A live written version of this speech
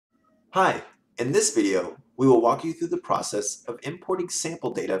Hi, in this video, we will walk you through the process of importing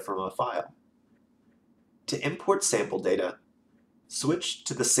sample data from a file. To import sample data, switch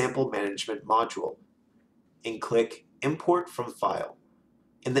to the Sample Management module and click Import from File.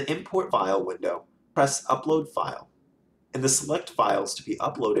 In the Import File window, press Upload File. In the Select Files to be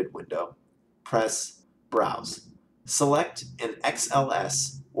Uploaded window, press Browse. Select an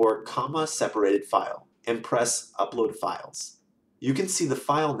XLS or comma-separated file and press Upload Files. You can see the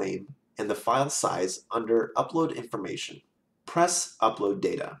file name and the file size under Upload Information. Press Upload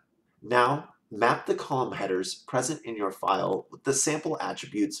Data. Now, map the column headers present in your file with the sample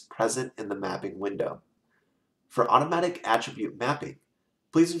attributes present in the mapping window. For automatic attribute mapping,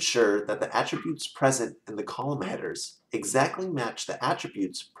 please ensure that the attributes present in the column headers exactly match the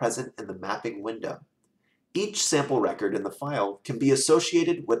attributes present in the mapping window. Each sample record in the file can be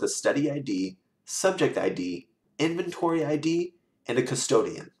associated with a study ID, subject ID, inventory ID, and a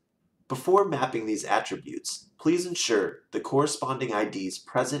custodian. Before mapping these attributes, please ensure the corresponding IDs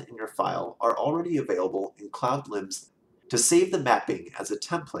present in your file are already available in CloudLIMS. To save the mapping as a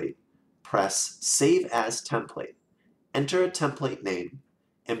template, press Save as Template. Enter a template name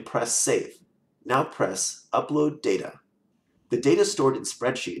and press Save. Now press Upload Data. The data stored in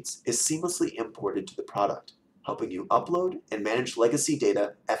spreadsheets is seamlessly imported to the product, helping you upload and manage legacy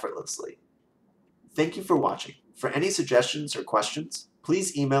data effortlessly. Thank you for watching. For any suggestions or questions,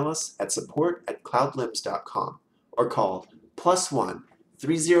 please email us at support@cloudlims.com or call +1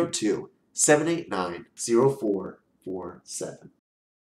 302 789 0447.